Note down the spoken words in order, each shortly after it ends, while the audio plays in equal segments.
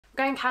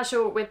Going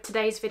casual with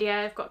today's video.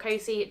 I've got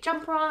cozy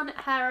jumper on,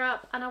 hair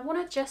up, and I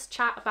want to just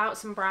chat about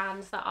some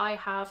brands that I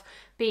have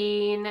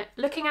been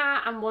looking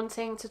at and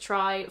wanting to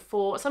try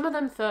for some of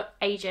them for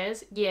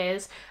ages,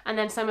 years, and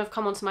then some have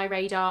come onto my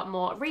radar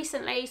more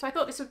recently. So I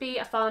thought this would be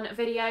a fun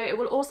video. It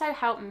will also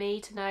help me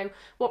to know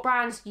what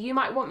brands you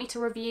might want me to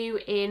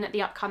review in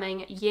the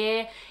upcoming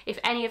year. If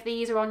any of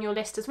these are on your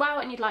list as well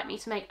and you'd like me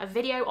to make a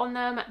video on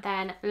them,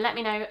 then let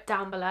me know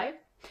down below.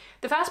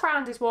 The first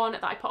brand is one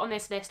that I put on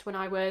this list when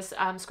I was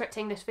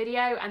scripting this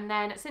video, and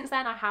then since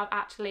then I have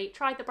actually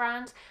tried the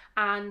brand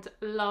and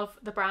love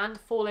the brand,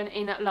 fallen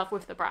in love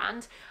with the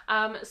brand.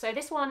 So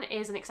this one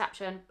is an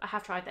exception. I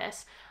have tried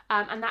this,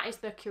 and that is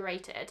the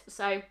Curated.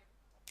 So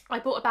I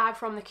bought a bag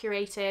from the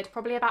Curated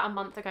probably about a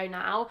month ago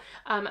now,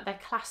 their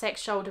classic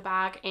shoulder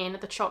bag in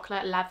the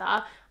chocolate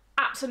leather.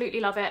 Absolutely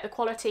love it. The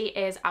quality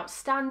is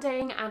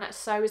outstanding, and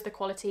so is the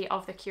quality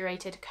of the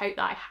Curated coat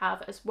that I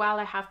have as well.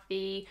 I have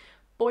the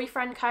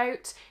boyfriend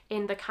coat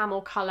in the camel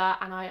colour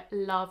and I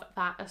love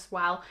that as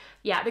well.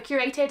 Yeah, the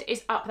Curated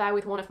is up there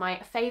with one of my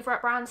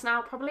favourite brands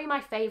now, probably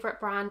my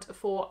favourite brand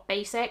for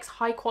basics,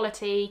 high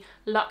quality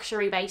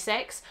luxury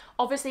basics.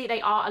 Obviously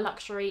they are a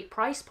luxury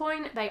price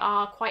point, they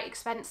are quite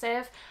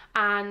expensive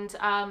and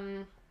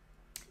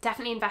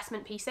definitely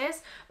investment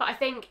pieces, but I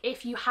think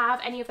if you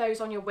have any of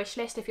those on your wish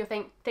list, if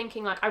you're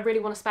thinking like I really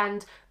want to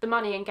spend the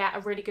money and get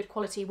a really good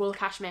quality wool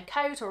cashmere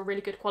coat or a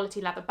really good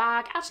quality leather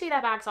bag, actually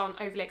their bags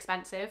aren't overly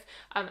expensive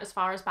as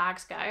far as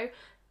bags go.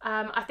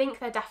 I think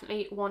they're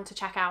definitely one to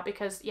check out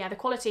because yeah, the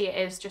quality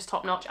is just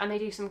top notch, and they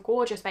do some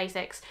gorgeous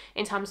basics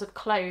in terms of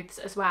clothes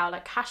as well,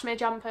 like cashmere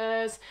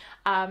jumpers,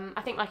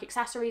 I think like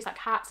accessories like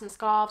hats and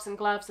scarves and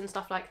gloves and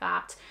stuff like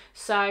that.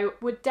 So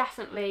would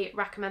definitely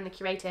recommend the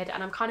Curated,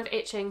 and I'm kind of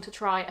itching to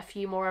try a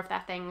few more of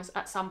their things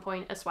at some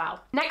point as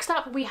well. Next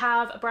up we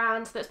have a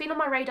brand that's been on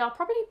my radar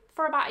probably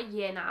for about a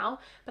year now,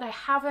 but I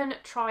haven't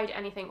tried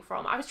anything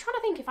from. I was trying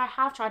to think if I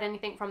have tried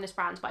anything from this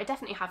brand, but I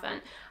definitely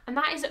haven't, and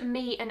that is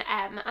ME&EM.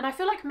 And I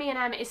feel like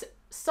ME&EM is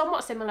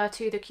somewhat similar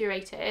to the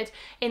Curated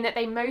in that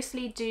they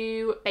mostly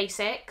do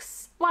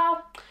basics.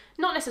 Well,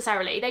 not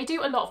necessarily. They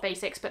do a lot of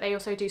basics, but they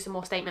also do some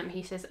more statement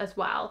pieces as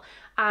well.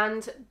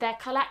 And their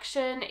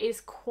collection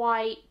is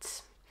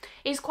quite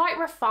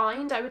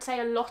refined. I would say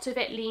a lot of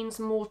it leans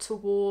more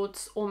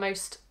towards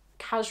almost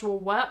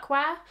casual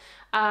workwear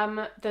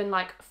than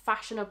like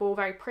fashionable,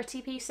 very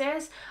pretty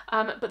pieces,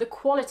 but the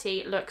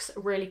quality looks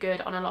really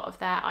good on a lot of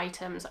their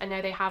items. I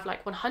know they have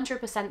like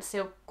 100%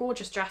 silk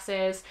gorgeous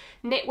dresses,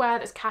 knitwear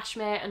that's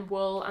cashmere and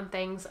wool and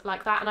things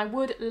like that, and I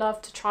would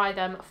love to try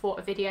them for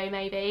a video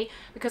maybe,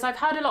 because I've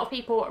heard a lot of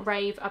people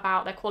rave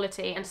about their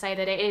quality and say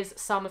that it is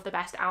some of the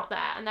best out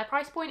there, and their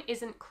price point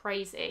isn't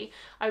crazy.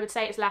 I would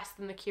say it's less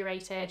than the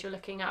Curated. You're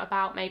looking at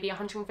about maybe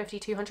 150,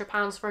 200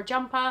 pounds for a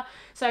jumper,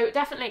 so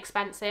definitely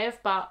expensive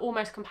but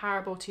almost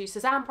comparable to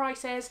Sezam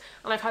prices,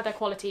 and I've heard their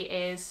quality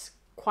is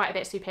quite a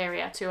bit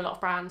superior to a lot of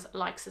brands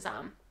like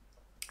Sezam.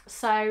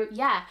 So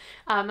yeah,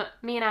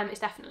 ME&EM is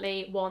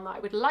definitely one that I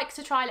would like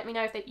to try. Let me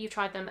know if you've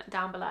tried them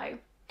down below.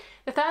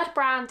 The third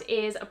brand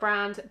is a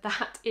brand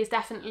that is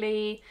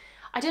definitely,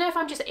 I don't know if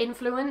I'm just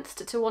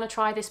influenced to want to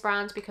try this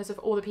brand because of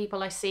all the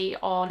people I see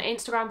on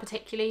Instagram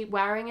particularly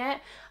wearing it.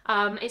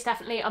 It's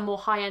definitely a more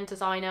high-end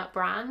designer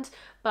brand,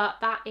 but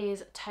that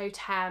is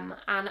Toteme,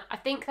 and I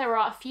think there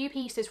are a few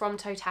pieces from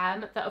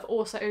Toteme that have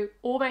also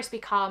almost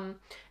become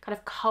kind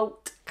of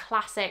cult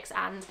classics,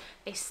 and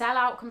they sell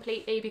out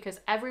completely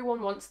because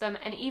everyone wants them,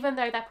 and even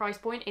though their price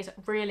point is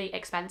really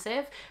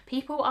expensive,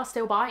 people are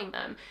still buying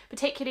them.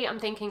 Particularly I'm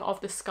thinking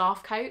of the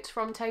scarf coat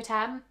from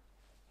Toteme.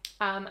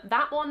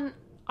 That one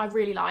I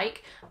really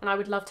like and I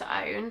would love to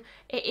own.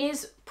 It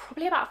is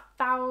probably about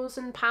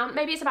 £1,000,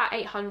 maybe it's about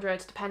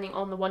 800 depending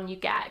on the one you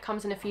get. It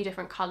comes in a few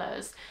different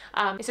colours.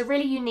 It's a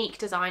really unique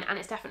design and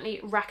it's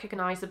definitely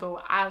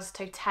recognisable as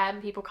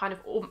Toteme. People kind of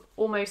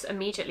almost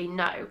immediately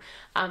know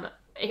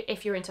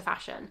if you're into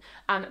fashion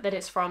that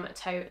it's from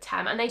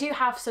Toteme, and they do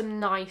have some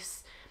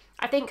nice,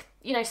 I think,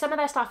 you know, some of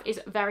their stuff is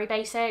very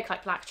basic,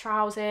 like black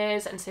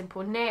trousers and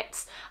simple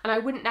knits, and I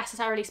wouldn't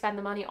necessarily spend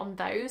the money on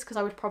those because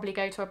I would probably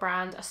go to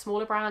a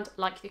smaller brand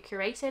like the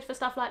Curated for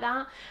stuff like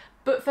that.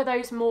 But for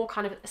those more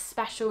kind of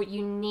special,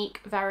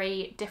 unique,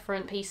 very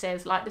different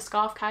pieces like the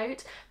scarf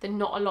coat that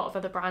not a lot of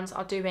other brands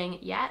are doing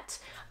yet,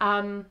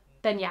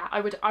 then yeah, I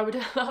would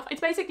love,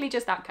 it's basically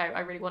just that coat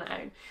I really want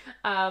to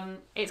own.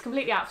 It's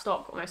completely out of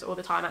stock almost all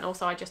the time, and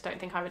also I just don't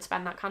think I would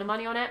spend that kind of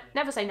money on it.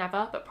 Never say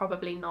never, but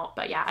probably not.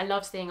 But yeah, I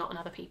love seeing it on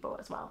other people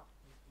as well.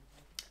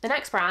 The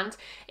next brand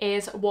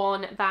is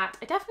one that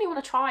I definitely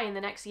want to try in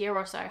the next year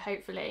or so,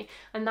 hopefully,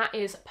 and that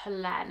is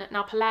Polene.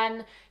 Now,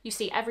 Polene you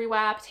see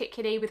everywhere,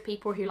 particularly with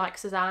people who like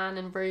Cezanne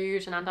and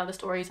Rouge and other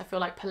stories. I feel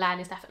like Polene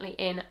is definitely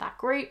in that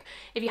group.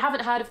 If you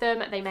haven't heard of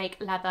them, they make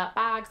leather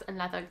bags and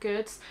leather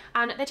goods,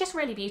 and they're just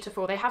really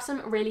beautiful. They have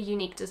some really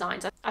unique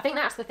designs. I think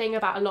that's the thing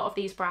about a lot of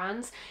these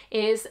brands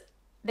is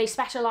they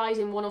specialize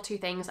in one or two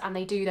things and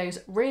they do those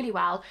really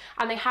well,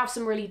 and they have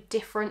some really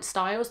different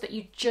styles that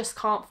you just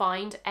can't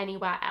find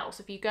anywhere else.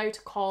 If you go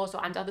to COS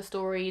and Other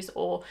Stories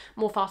or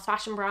more fast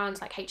fashion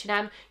brands like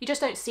H&M, you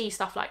just don't see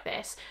stuff like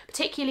this.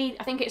 Particularly,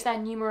 I think it's their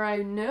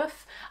numero 9.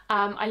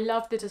 I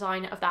love the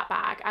design of that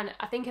bag, and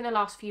I think in the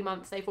last few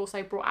months they've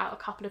also brought out a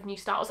couple of new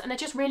styles, and they're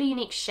just really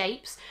unique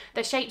shapes.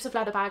 They're shapes of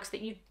leather bags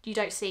that you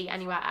don't see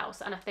anywhere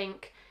else, and I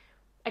think,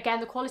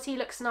 again, the quality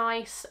looks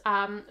nice.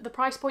 The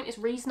price point is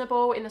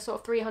reasonable in the sort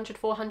of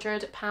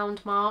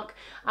 £300–400 mark.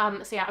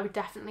 So yeah, I would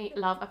definitely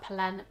love a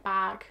Polene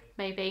bag.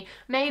 Maybe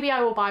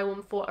I will buy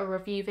one for a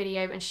review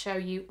video and show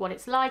you what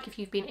it's like if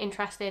you've been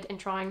interested in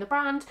trying the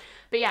brand.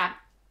 But yeah,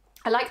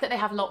 I like that they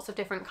have lots of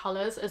different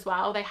colours as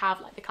well. They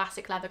have like the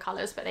classic leather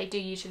colours, but they do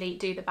usually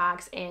do the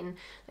bags in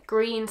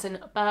greens and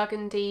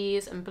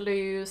burgundies and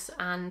blues,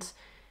 and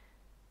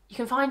you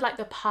can find like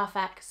the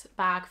perfect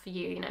bag for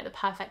you, you know, the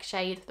perfect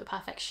shade, the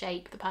perfect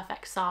shape, the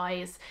perfect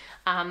size.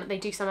 They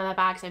do some of their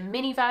bags in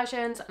mini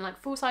versions and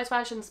like full-size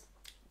versions.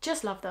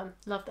 Just love them,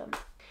 love them.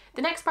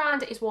 The next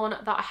brand is one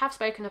that I have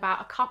spoken about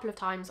a couple of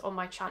times on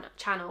my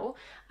channel,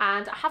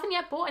 and I haven't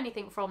yet bought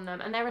anything from them,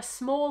 and they're a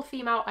small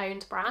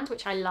female-owned brand,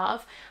 which I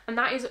love, and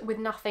that is With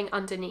Nothing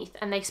Underneath.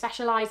 And they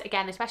specialise,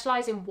 again, they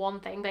specialise in one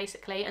thing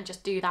basically and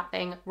just do that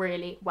thing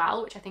really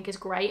well, which I think is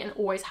great and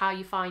always how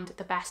you find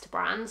the best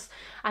brands,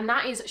 and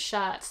that is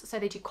shirts. So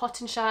they do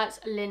cotton shirts,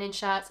 linen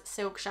shirts,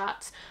 silk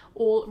shirts,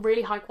 all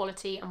really high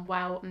quality and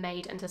well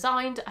made and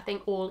designed, I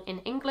think all in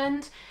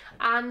England.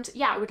 And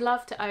yeah, I would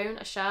love to own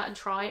a shirt and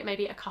try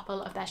maybe a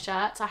couple of their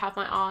shirts. I have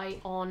my eye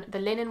on the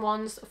linen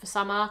ones for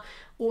summer,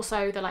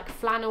 also the like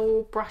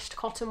flannel brushed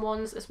cotton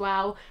ones as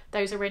well.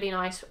 Those are really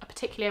nice,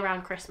 particularly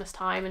around Christmas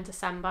time and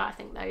December. I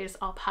think those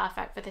are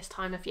perfect for this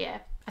time of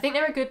year. I think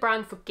they're a good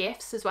brand for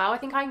gifts as well. I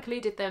think I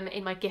included them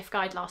in my gift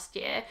guide last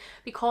year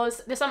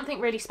because there's something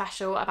really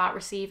special about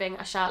receiving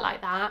a shirt like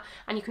that,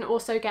 and you can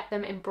also get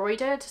them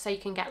embroidered, so you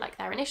can get like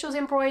their initials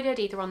embroidered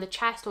either on the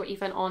chest or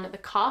even on the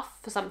cuff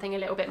for something a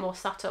little bit more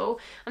subtle,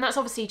 and that's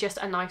obviously just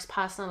a nice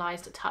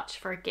personalised touch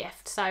for a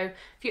gift. So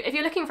if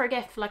you're looking for a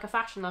gift for like a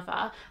fashion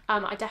lover,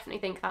 I definitely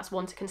think that's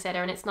one to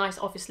consider, and it's nice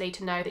obviously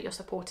to know that you're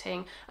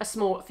supporting a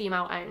small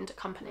female-owned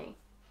company.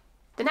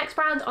 The next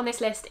brand on this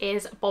list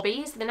is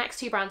Bobbies. The next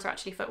two brands are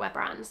actually footwear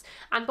brands.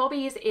 And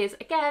Bobbies is,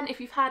 again, if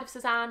you've heard of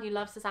Cézanne, you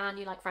love Cézanne,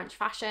 you like French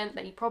fashion,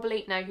 then you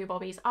probably know who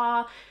Bobbies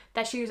are.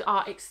 Their shoes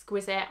are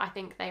exquisite. I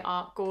think they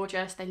are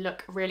gorgeous. They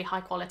look really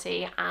high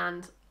quality,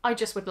 and I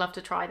just would love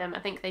to try them. I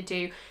think they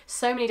do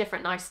so many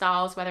different nice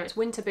styles, whether it's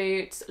winter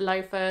boots,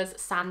 loafers,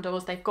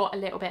 sandals. They've got a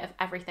little bit of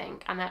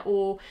everything, and they're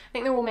all, I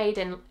think they're all made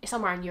in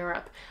somewhere in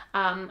Europe.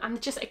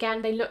 And just,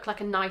 again, they look like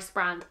a nice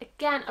brand.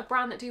 Again, a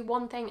brand that do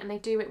one thing and they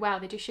do it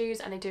well. They do shoes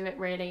and they do it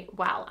really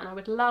well. And I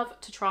would love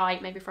to try,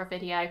 maybe for a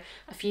video,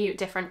 a few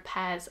different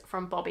pairs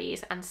from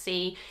Bobbies and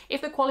see if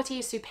the quality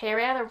is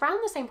superior. They're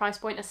around the same price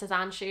point as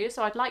Cézanne shoes,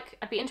 so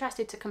I'd be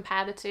interested to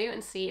compare the two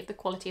and see if the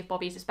quality of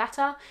Bobbies is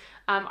better.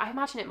 I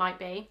imagine it might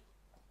be.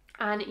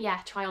 And yeah,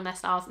 try on their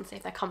styles and see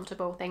if they're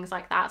comfortable, things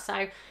like that.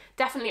 So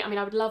definitely, I mean,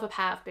 I would love a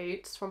pair of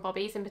boots from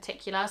Bobbies in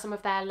particular. Some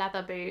of their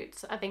leather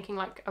boots, I'm thinking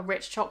like a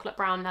rich chocolate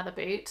brown leather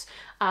boot.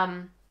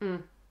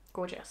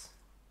 Gorgeous.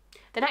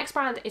 The next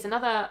brand is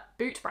another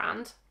boot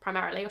brand,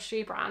 primarily, or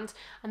shoe brand,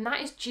 and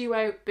that is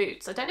Duo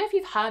Boots. I don't know if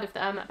you've heard of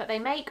them, but they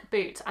make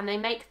boots, and they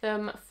make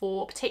them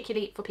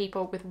particularly for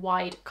people with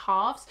wide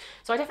calves.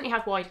 So I definitely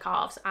have wide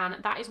calves, and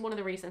that is one of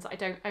the reasons I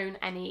don't own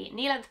any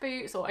knee-length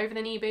boots or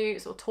over-the-knee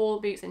boots or tall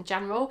boots in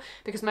general,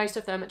 because most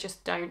of them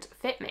just don't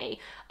fit me.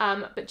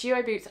 But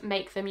Duo Boots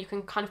make them, you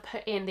can kind of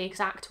put in the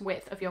exact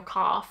width of your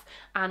calf,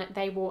 and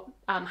they will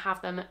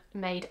have them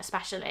made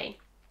especially.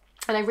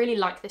 And I really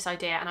like this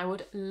idea, and I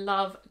would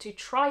love to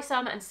try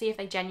some and see if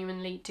they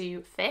genuinely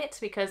do fit,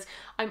 because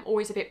I'm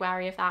always a bit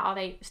wary of that. Are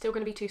they still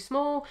going to be too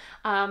small?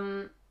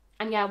 And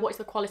yeah, what is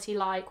the quality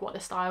like? What are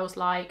the styles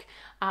like?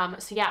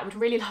 So yeah, I would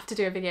really love to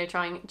do a video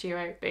trying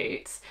Duo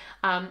Boots.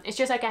 It's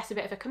just, I guess, a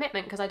bit of a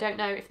commitment, because I don't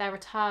know if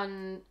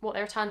what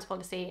their returns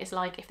policy is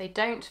like if they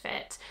don't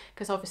fit,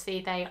 because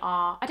obviously they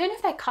are, I don't know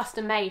if they're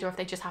custom made or if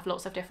they just have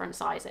lots of different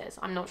sizes.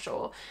 I'm not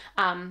sure.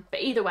 But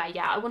either way,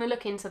 yeah, I want to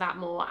look into that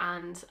more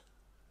and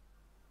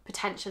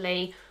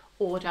potentially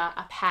order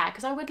a pair,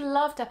 because I would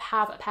love to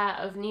have a pair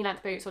of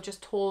knee-length boots or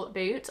just tall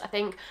boots. I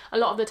think a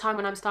lot of the time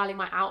when I'm styling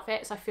my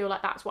outfits, I feel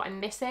like that's what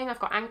I'm missing. I've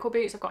got ankle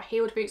boots, I've got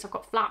heeled boots, I've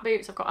got flat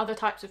boots, I've got other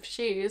types of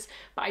shoes,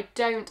 but I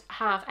don't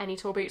have any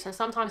tall boots, and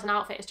sometimes an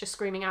outfit is just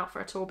screaming out for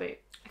a tall boot.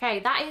 Okay,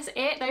 that is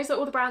it. Those are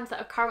all the brands that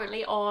are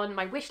currently on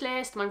my wish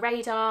list, my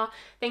radar,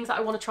 things that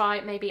I want to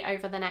try maybe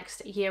over the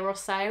next year or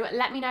so.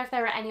 Let me know if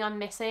there are any I'm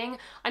missing.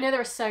 I know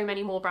there are so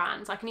many more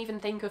brands. I can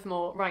even think of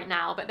more right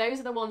now, but those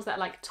are the ones that are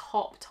like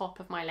top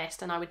of my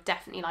list, and I would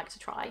definitely like to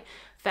try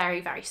very,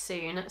 very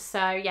soon.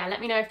 So yeah, let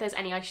me know if there's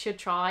any I should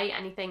try,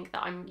 anything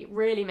that I'm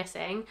really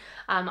missing.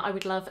 I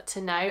would love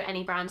to know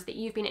any brands that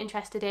you've been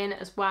interested in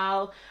as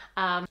well.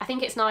 I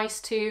think it's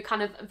nice to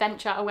kind of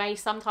venture away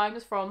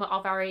sometimes from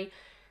our very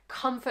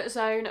comfort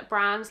zone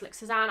brands like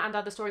Suzanne and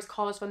Other Stories,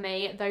 Cause for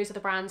me, those are the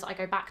brands I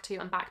go back to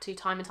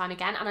time and time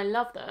again, and I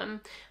love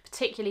them,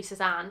 particularly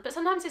Suzanne. But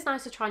sometimes it's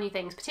nice to try new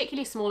things,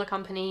 particularly smaller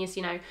companies,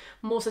 you know,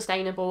 more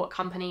sustainable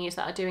companies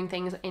that are doing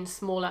things in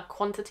smaller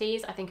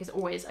quantities, I think is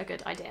always a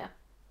good idea.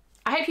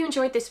 I hope you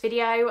enjoyed this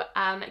video.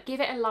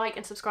 Give it a like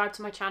and subscribe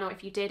to my channel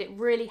if you did. It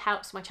really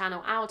helps my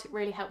channel out. It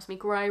really helps me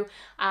grow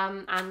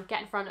and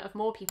get in front of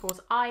more people's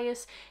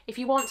eyes. If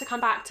you want to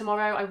come back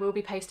tomorrow, I will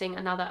be posting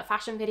another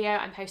fashion video.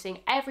 I'm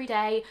posting every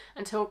day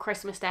until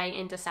Christmas Day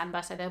in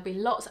December, so there'll be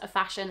lots of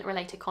fashion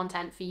related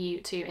content for you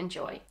to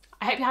enjoy.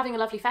 I hope you're having a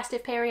lovely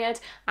festive period,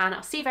 and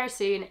I'll see you very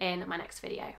soon in my next video.